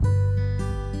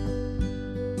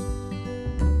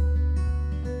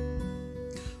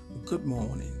Good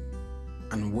morning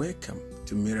and welcome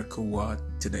to Miracle Word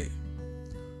today.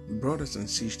 Brothers and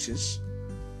sisters,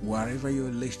 wherever you're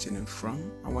listening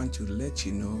from, I want to let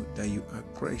you know that you are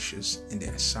precious in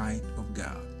the sight of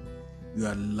God. You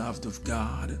are loved of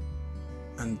God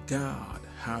and God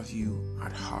have you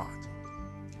at heart.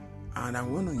 And I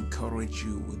want to encourage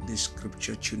you with this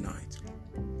scripture tonight.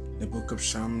 The book of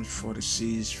Psalms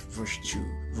 46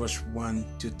 verse 1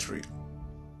 to 3.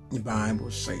 The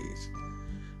Bible says,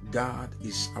 God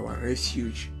is our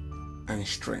refuge and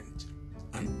strength,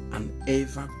 and an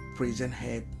ever-present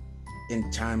help in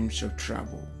times of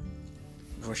trouble.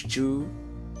 Verse 2,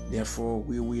 therefore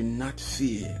we will not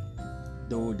fear,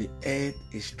 though the earth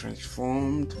is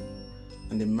transformed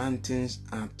and the mountains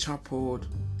are toppled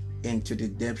into the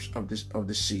depths of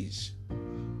the seas,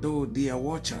 though their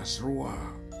waters roar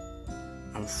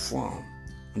and foam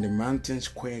and the mountains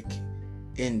quake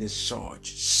in the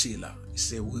surge. Selah.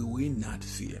 Say, we will not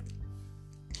fear.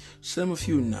 Some of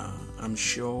you now, I'm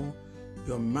sure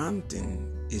your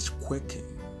mountain is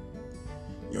quaking.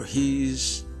 Your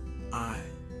hills are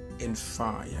in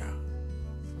fire.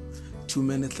 Too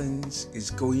many things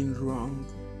is going wrong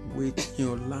with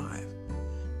your life,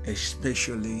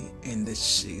 especially in this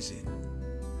season.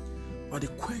 But the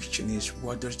question is,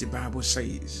 what does the Bible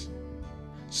say?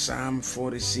 Psalm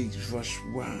 46 verse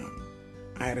 1.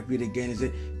 I repeat again, it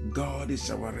says, God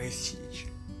is our refuge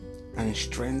and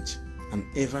strength and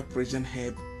ever-present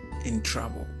help in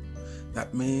trouble.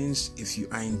 That means if you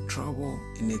are in trouble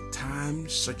in a time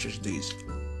such as this,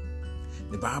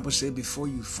 the Bible says before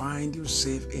you find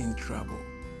yourself in trouble,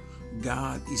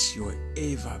 God is your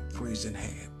ever-present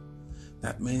help.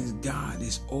 That means God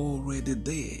is already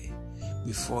there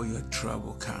before your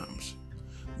trouble comes.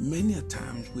 Many a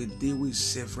times we deal with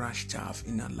several stuff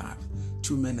in our life,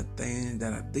 too many things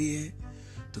that are there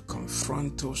to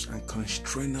confront us and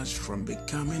constrain us from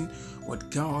becoming what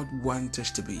God wants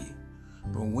us to be.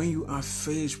 But when you are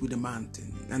faced with the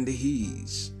mountain and the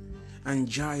hills and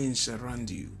giants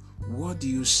around you, what do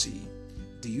you see?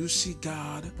 Do you see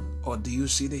God or do you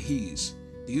see the hills?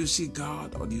 Do you see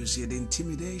God or do you see the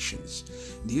intimidations?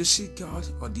 Do you see God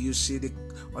or do you see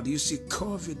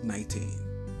COVID-19?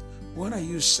 What are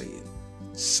you saying?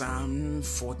 Psalm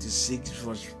 46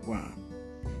 verse 1.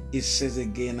 It says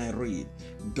again, I read,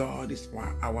 God is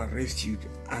our refuge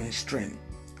and strength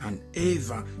and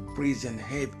ever-present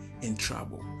help in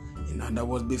trouble. In other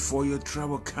words, before your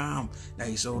trouble comes, there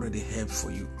is already help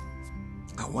for you.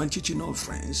 I want you to know,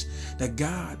 friends, that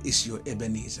God is your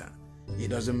Ebenezer.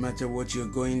 It doesn't matter what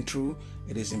you're going through.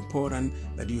 It is important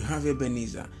that you have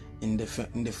Ebenezer in the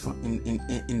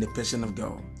person of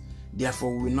God.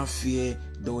 Therefore, we will not fear,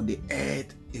 though the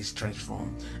earth is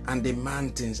transformed and the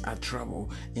mountains are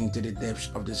troubled into the depths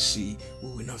of the sea. We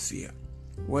will not fear.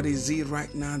 What is it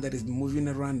right now that is moving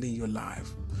around in your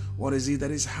life? What is it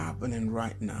that is happening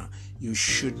right now? You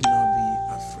should not be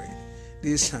afraid.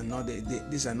 These are not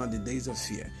the days of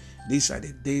fear. These are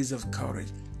the days of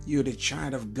courage. You're the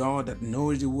child of God that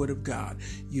knows the word of God.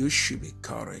 You should be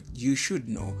courage. You should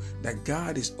know that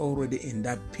God is already in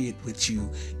that pit with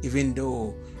you, even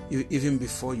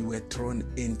before you were thrown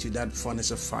into that furnace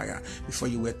of fire, before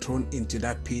you were thrown into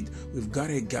that pit, we've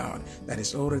got a God that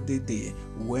is already there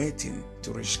waiting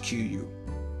to rescue you.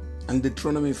 And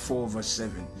Deuteronomy 4 verse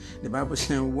 7, the Bible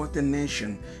says, what a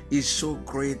nation is so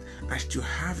great as to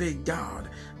have a God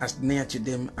as near to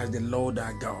them as the Lord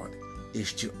our God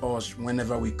is to us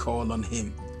whenever we call on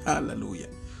him. Hallelujah.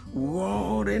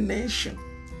 What a nation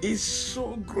is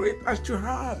so great as to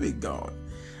have a God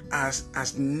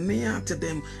as near to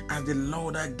them as the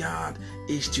Lord our God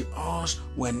is to us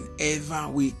whenever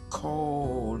we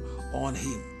call on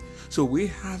him. So we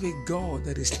have a God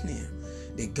that is near.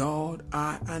 The God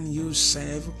I and you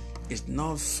serve is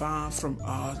not far from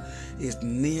us. He's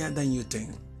near than you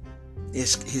think.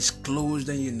 He's close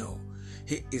than you know.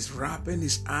 He is wrapping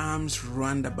his arms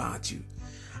round about you.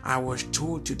 I was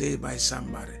told today by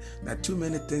somebody that too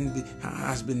many things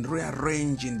has been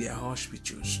rearranged in their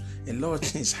hospitals. A lot of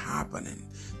things happening.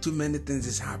 Too many things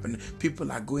is happening.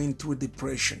 People are going through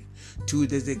depression. 2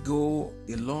 days ago,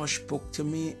 the Lord spoke to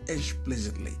me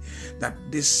explicitly that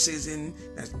this season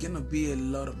there's going to be a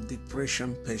lot of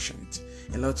depression patients.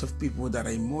 A lot of people that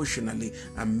are emotionally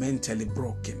and mentally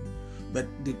broken. But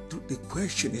the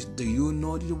question is, do you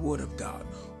know the word of God?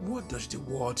 What does the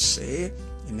word say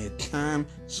in a time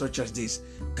such as this?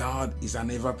 God is an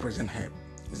ever-present help.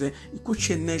 It could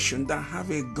be a nation that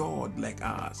have a God like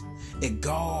ours, a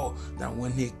God that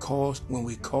when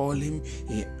we call him,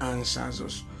 he answers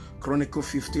us. Chronicle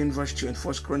 15 verse 20,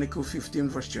 1 Chronicle 15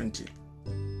 verse 20.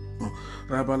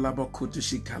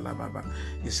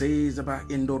 It says about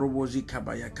Indorobozi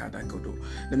Kabaya Kadakodo.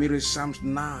 Let me read Psalms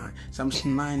 9. Psalms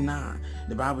 9:9.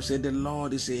 The Bible said the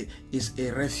Lord is a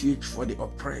refuge for the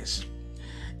oppressed,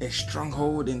 a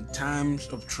stronghold in times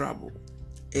of trouble,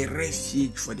 a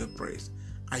refuge for the oppressed.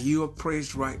 Are you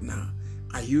oppressed right now?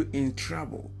 Are you in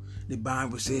trouble? The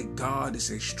Bible says God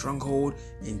is a stronghold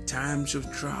in times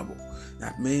of trouble.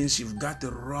 That means you've got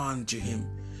to run to Him.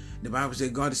 The Bible says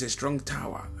God is a strong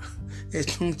tower. A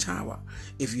strong tower.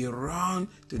 If you run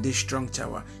to this strong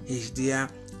tower, He's there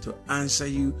to answer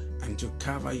you and to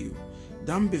cover you.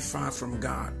 Don't be far from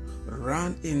God.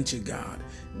 Run into God.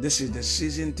 This is the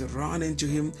season to run into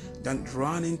Him. Don't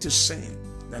run into sin.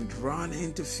 Don't run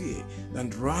into fear.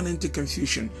 Don't run into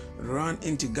confusion. Run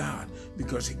into God,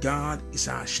 because God is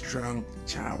our strong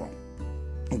tower.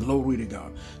 Glory to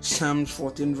God. Psalms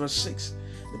 14 verse 6.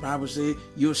 The Bible says,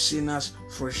 you sinners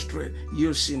frustrate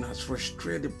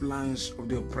the plans of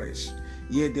the oppressed.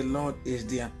 Yet the Lord is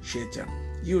their shelter.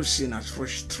 You sinners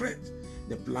frustrate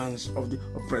the plans of the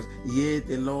oppressed. Yet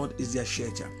the Lord is their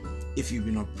shelter. If you've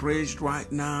been oppressed right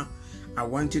now, I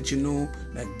want you to know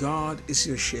that God is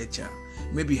your shelter.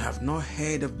 Maybe you have not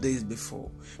heard of this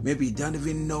before. Maybe you don't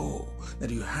even know that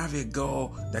you have a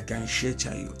God that can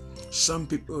shelter you. Some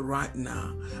people right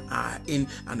now are in,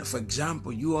 and for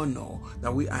example, you all know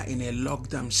that we are in a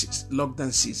lockdown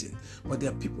season, but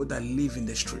there are people that live in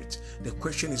the street. The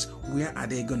question is, where are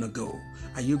they going to go?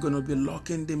 Are you going to be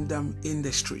locking them down in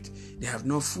the street? They have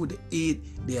no food to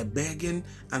eat, they are begging,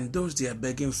 and those they are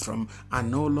begging from are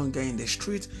no longer in the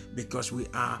street because we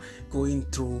are going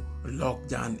through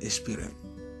lockdown experience.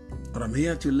 But I'm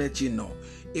here to let you know,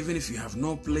 even if you have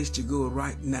no place to go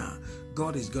right now,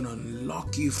 God is going to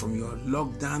lock you from your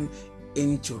lockdown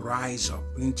into rise up,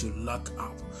 into lock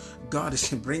up. God is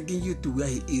bringing you to where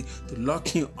He is to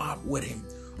lock you up with Him.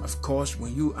 Of course,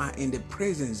 when you are in the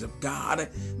presence of God,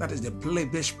 that is the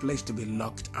best place to be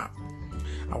locked up.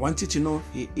 I want you to know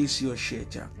He is your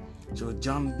shelter. So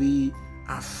don't be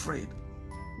afraid.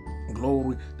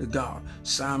 Glory to God.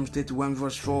 Psalms 31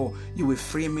 verse 4. You will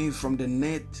free me from the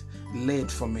net laid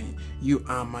for me. You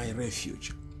are my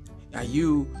refuge. Are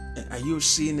you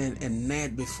seeing a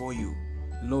net before you?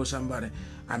 Lord, somebody.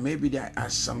 And maybe there are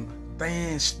some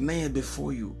things laid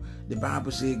before you. The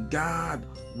Bible says God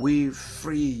will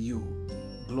free you.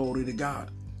 Glory to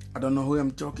God. I don't know who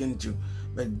I'm talking to,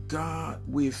 but God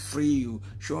will free you.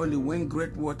 Surely when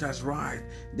great waters rise,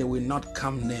 they will not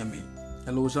come near me.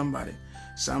 Hello, somebody.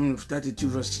 Psalm 32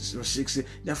 verse 6.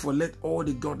 Therefore, let all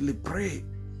the godly pray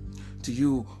to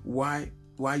you while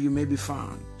you may be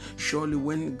found. Surely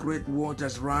when great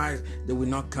waters rise, they will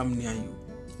not come near you.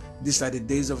 These are the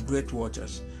days of great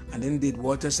waters. And indeed,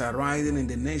 waters are rising in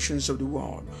the nations of the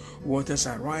world. Waters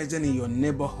are rising in your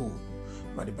neighborhood.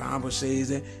 But the Bible says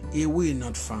that He will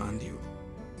not find you.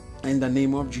 In the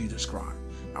name of Jesus Christ.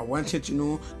 I want you to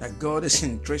know that God is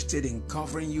interested in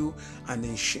covering you and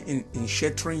in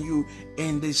sheltering you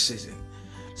in this season.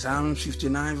 Psalm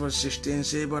 59 verse 16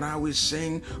 says, but I will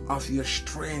sing of your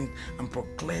strength and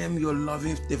proclaim your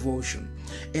loving devotion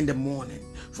in the morning.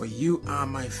 For you are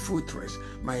my fortress,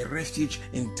 my refuge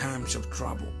in times of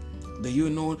trouble. Do you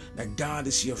know that God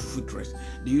is your fortress?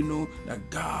 Do you know that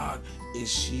God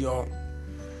is your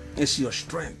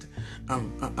strength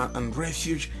and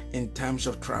refuge in times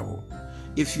of trouble?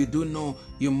 If you do know,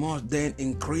 you must then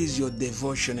increase your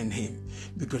devotion in Him,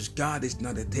 because God is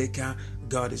not a taker,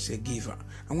 God is a giver.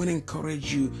 I want to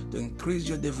encourage you to increase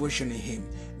your devotion in Him.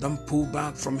 Don't pull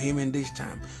back from Him in this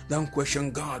time. Don't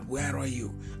question God, where are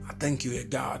you? I thank you,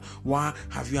 God. Why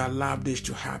have you allowed this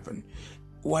to happen?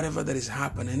 Whatever that is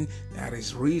happening, there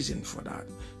is reason for that.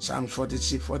 Psalm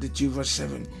 42 verse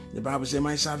 7. The Bible says,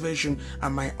 my salvation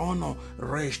and my honor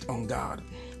rest on God.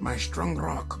 My strong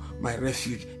rock, my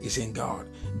refuge is in God.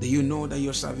 Do you know that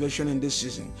your salvation in this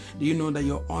season? Do you know that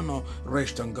your honor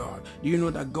rests on God? Do you know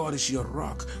that God is your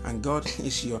rock and God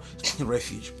is your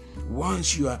refuge?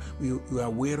 Once you are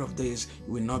aware of this,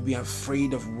 you will not be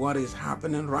afraid of what is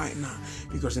happening right now,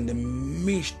 because in the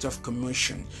midst of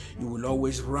commotion, you will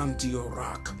always run to your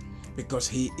rock, because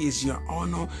He is your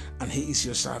honor and He is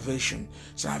your salvation.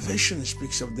 Salvation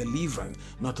speaks of deliverance,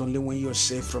 not only when you're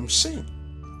saved from sin.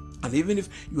 And even if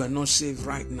you are not saved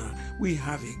right now, we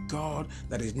have a God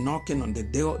that is knocking on the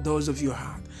doors of your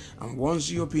heart. And once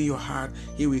you open your heart,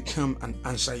 He will come and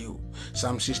answer you.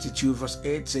 Psalm 62 verse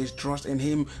 8 says, trust in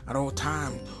Him at all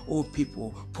times. O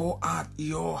people, pour out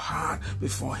your heart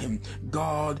before Him.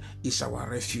 God is our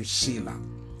refuge, Selah.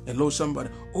 Hello,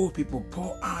 somebody. Oh, people,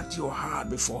 pour out your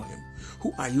heart before Him.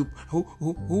 Who are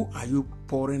you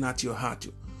pouring out your heart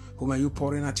to? Whom are you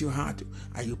pouring out your heart to?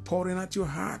 Are you pouring out your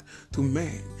heart to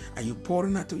men? Are you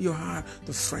pouring out your heart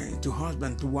to friends, to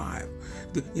husband, to wife,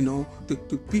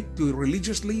 to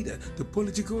religious leader, to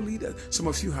political leader? Some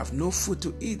of you have no food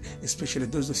to eat, especially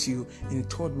those of you in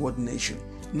third world nation.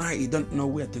 Now you don't know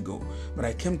where to go. But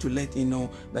I came to let you know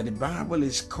that the Bible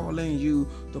is calling you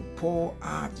to pour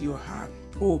out your heart.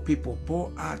 Oh, people,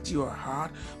 pour out your heart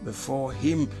before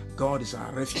Him. God is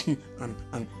our refuge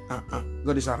and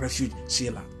God is our refuge,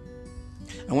 Selah.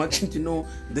 I want you to know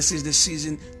this is the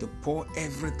season to pour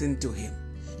everything to Him.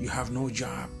 You have no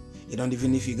job. You don't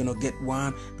even know if you're going to get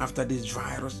one after this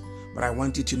virus. But I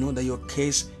want you to know that your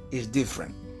case is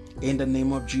different. In the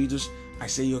name of Jesus, I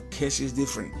say your case is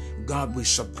different. God will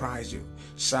surprise you.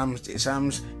 Psalms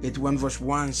 81 verse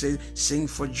 1 says, sing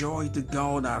for joy to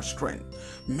God our strength.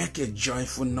 Make a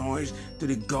joyful noise to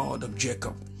the God of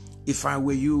Jacob. If I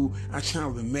were you, I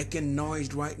shall be making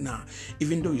noise right now.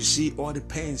 Even though you see all the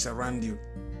pains around you.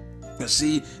 You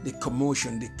see the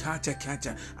commotion, the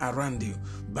kata around you.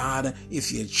 But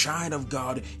if you're a child of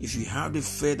God, if you have the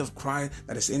faith of Christ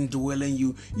that is indwelling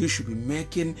you, you should be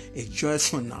making a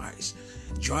joyful noise.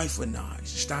 Joyful noise.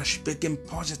 Start speaking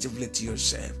positively to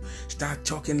yourself. Start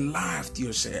talking life to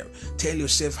yourself. Tell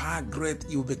yourself how great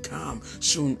you'll become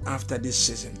soon after this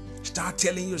season. Start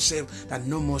telling yourself that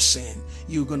no more sin.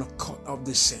 You're going to cut off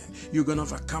the sin. You're going to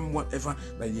overcome whatever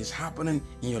that is happening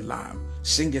in your life.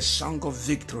 Sing a song of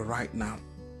victory right now.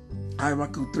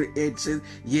 Habakkuk 3:8 says,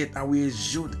 yet I will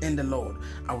exult in the Lord.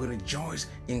 I will rejoice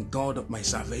in God of my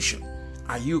salvation.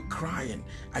 Are you crying?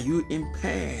 Are you in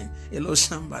pain? Hello,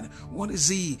 somebody. What is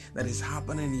it that is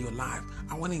happening in your life?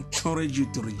 I want to encourage you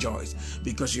to rejoice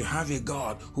because you have a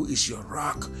God who is your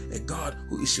rock, a God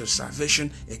who is your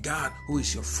salvation, a God who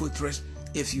is your fortress.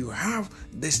 If you have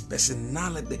this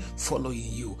personality following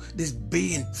you, this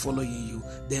being following you,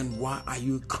 then why are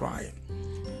you crying?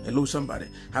 Hello, somebody.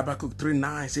 Habakkuk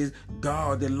 3:9 says,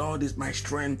 God, the Lord is my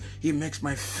strength. He makes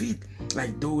my feet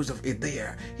like those of a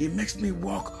deer. He makes me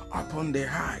walk upon the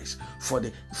heights for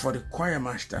the choir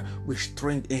master with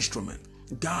stringed instrument.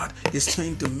 God is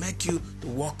trying to make you to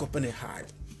walk up on a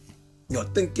height.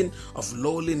 You're thinking of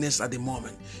lowliness at the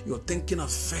moment. You're thinking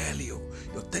of failure.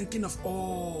 You're thinking of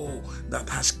all that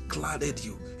has clouded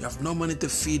you. You have no money to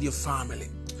feed your family.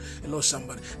 Hello,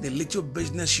 somebody. The little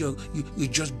business you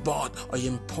just bought or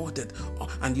you imported,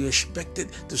 and you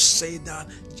expected to say that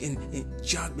in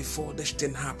just before this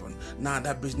thing happened. Now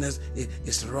that business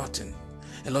is rotten.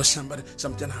 Hello, somebody.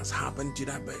 Something has happened to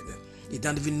that business. You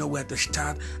don't even know where to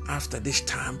start after this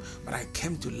time. But I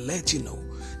came to let you know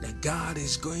that God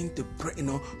is going to pray,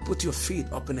 put your feet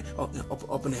up in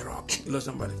a rock. Hello,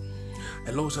 somebody.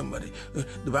 Hello, somebody.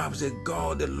 The Bible says,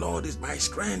 God, the Lord is my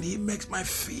strength. He makes my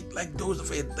feet like those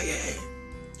of a deer.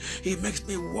 He makes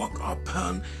me walk up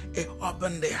in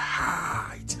the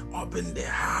height.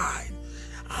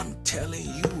 I'm telling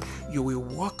you, you will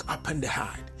walk up in the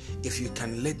height if you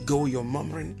can let go your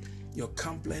murmuring, your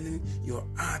complaining, your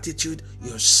attitude,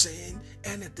 your sin,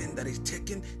 anything that is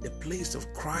taking the place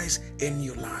of Christ in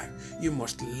your life. You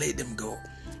must let them go.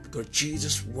 Because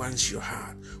Jesus wants your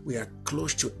heart. We are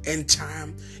close to end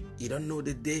time. You don't know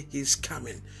the day He's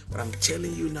coming. But I'm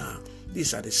telling you now,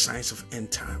 these are the signs of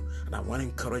end time. And I want to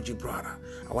encourage you, brother.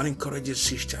 I want to encourage you,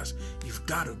 sisters. You've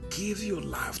got to give your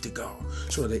life to God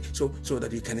so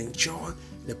that you can enjoy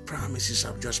the promises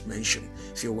I've just mentioned.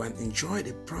 If you want to enjoy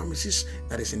the promises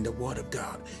that is in the Word of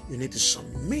God, you need to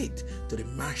submit to the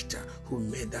Master who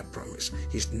made that promise.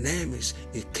 His name is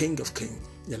the King of Kings,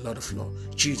 the Lord of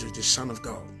Lords, Jesus, the Son of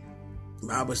God. The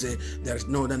Bible says there is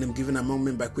no other name given among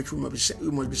men by which we must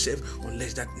be saved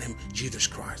unless that name, Jesus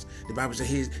Christ. The Bible says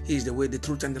He is the way, the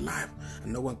truth, and the life,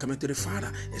 and no one coming to the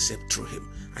Father except through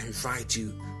Him. I invite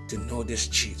you to know this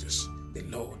Jesus, the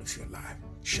Lord of your life.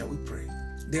 Shall we pray?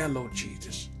 Dear Lord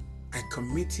Jesus, I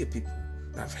commit your people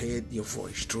that have heard your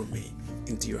voice through me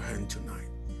into your hand tonight.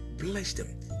 Bless them,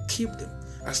 keep them,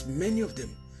 as many of them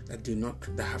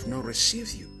that have not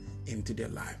received you into their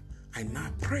life. I now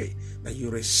pray that you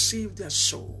receive their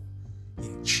soul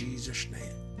in Jesus'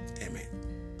 name. Amen.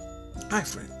 Hi,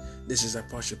 friend. This is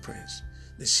Apostle Prince,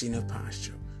 the senior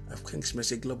pastor of King's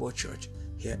Mercy Global Church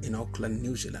here in Auckland,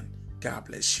 New Zealand. God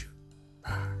bless you.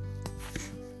 Bye.